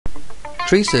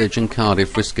Tree Surgeon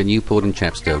Cardiff, Risca, Newport and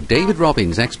Chepstow. David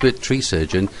Robbins, expert tree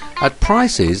surgeon, at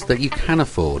prices that you can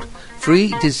afford.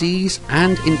 Free disease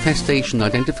and infestation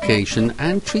identification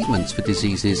and treatments for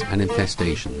diseases and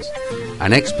infestations.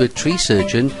 An expert tree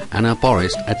surgeon and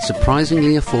arborist at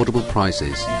surprisingly affordable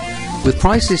prices. With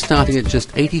prices starting at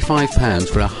just £85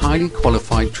 for a highly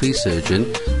qualified tree surgeon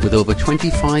with over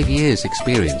 25 years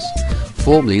experience.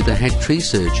 Formerly the head tree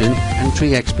surgeon and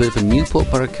tree expert for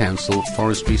Newport Borough Council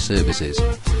Forestry Services.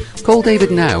 Call David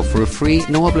now for a free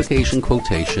no obligation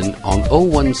quotation on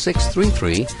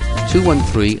 01633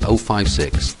 213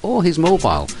 056 or his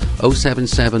mobile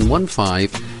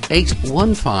 07715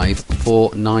 815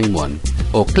 491,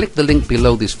 or click the link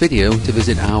below this video to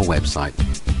visit our website.